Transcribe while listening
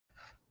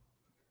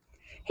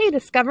Hey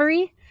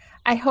Discovery!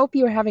 I hope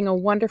you are having a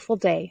wonderful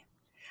day.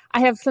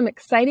 I have some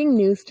exciting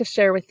news to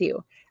share with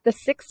you. The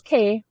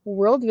 6K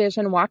World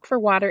Vision Walk for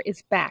Water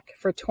is back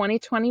for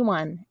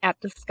 2021 at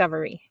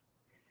Discovery.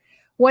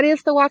 What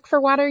is the Walk for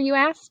Water, you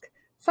ask?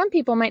 Some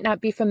people might not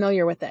be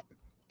familiar with it.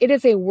 It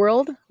is a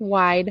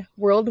worldwide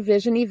World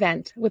Vision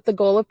event with the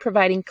goal of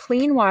providing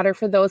clean water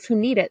for those who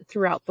need it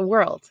throughout the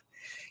world.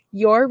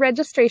 Your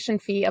registration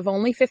fee of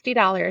only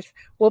 $50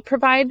 will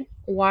provide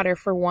water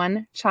for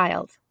one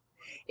child.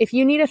 If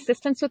you need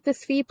assistance with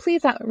this fee,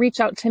 please reach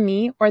out to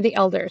me or the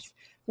elders.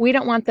 We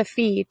don't want the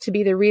fee to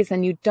be the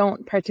reason you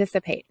don't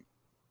participate.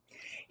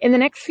 In the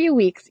next few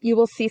weeks, you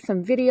will see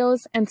some videos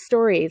and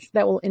stories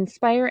that will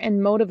inspire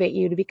and motivate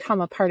you to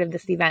become a part of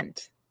this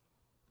event.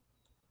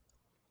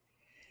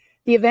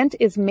 The event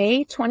is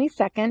May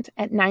 22nd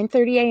at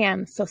 9:30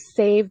 a.m., so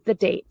save the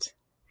date.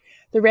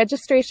 The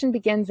registration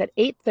begins at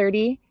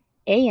 8:30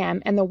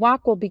 a.m. and the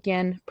walk will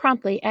begin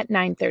promptly at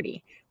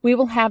 9:30. We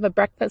will have a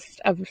breakfast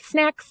of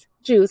snacks,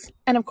 juice,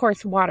 and of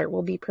course water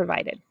will be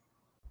provided.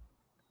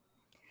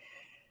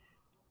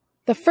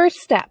 The first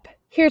step,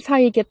 here's how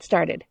you get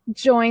started.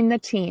 Join the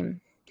team.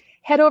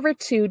 Head over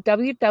to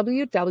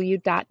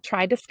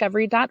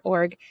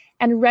www.trydiscovery.org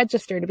and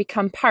register to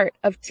become part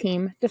of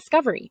Team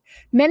Discovery.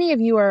 Many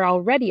of you are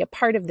already a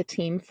part of the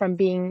team from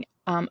being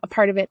a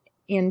part of it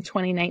in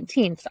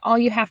 2019. So all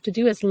you have to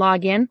do is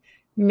log in,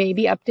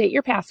 maybe update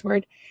your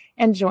password,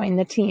 and join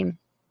the team.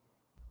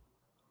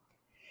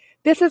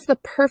 This is the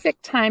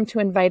perfect time to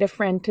invite a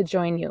friend to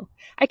join you.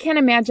 I can't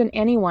imagine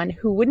anyone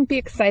who wouldn't be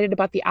excited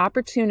about the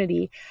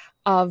opportunity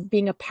of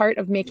being a part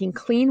of making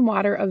clean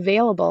water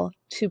available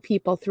to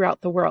people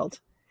throughout the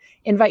world.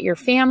 Invite your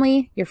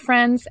family, your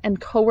friends,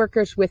 and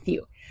coworkers with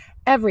you.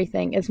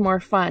 Everything is more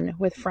fun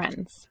with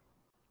friends.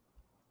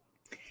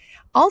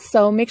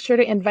 Also, make sure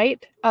to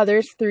invite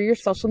others through your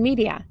social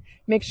media.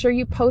 Make sure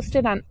you post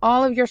it on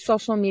all of your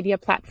social media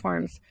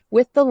platforms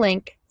with the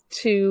link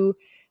to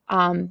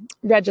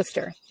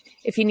register.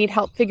 If you need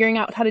help figuring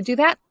out how to do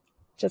that,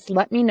 just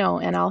let me know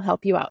and I'll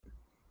help you out.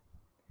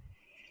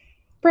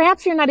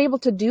 Perhaps you're not able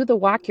to do the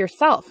walk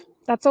yourself.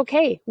 That's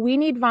okay. We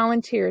need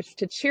volunteers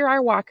to cheer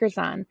our walkers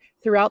on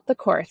throughout the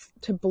course,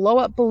 to blow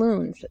up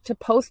balloons, to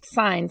post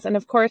signs, and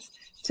of course,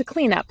 to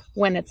clean up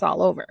when it's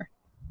all over.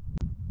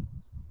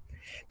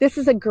 This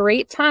is a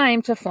great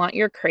time to flaunt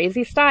your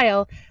crazy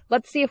style.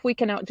 Let's see if we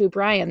can outdo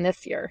Brian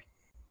this year.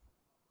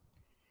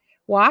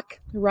 Walk,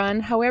 run,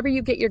 however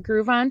you get your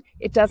groove on,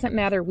 it doesn't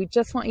matter. We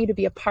just want you to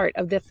be a part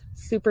of this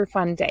super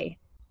fun day.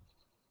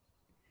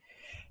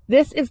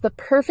 This is the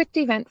perfect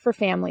event for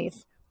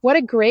families. What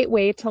a great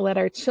way to let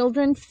our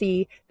children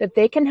see that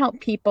they can help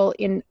people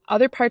in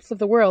other parts of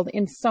the world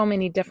in so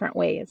many different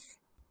ways.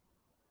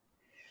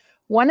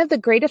 One of the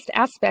greatest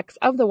aspects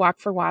of the Walk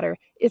for Water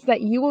is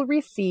that you will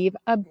receive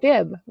a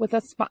bib with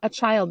a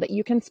child that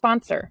you can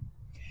sponsor.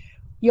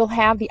 You'll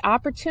have the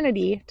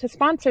opportunity to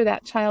sponsor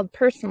that child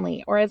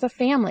personally or as a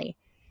family.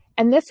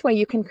 And this way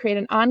you can create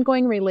an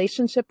ongoing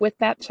relationship with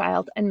that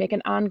child and make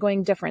an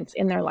ongoing difference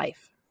in their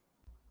life.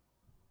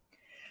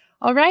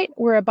 All right,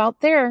 we're about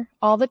there.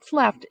 All that's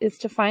left is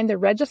to find the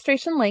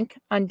registration link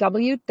on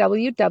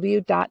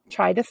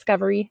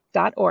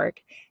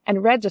www.trydiscovery.org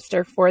and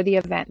register for the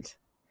event.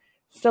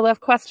 Still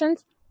have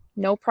questions?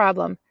 No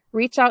problem.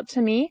 Reach out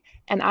to me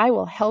and I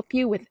will help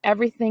you with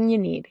everything you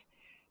need.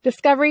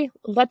 Discovery,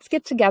 let's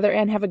get together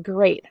and have a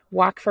great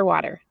Walk for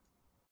Water.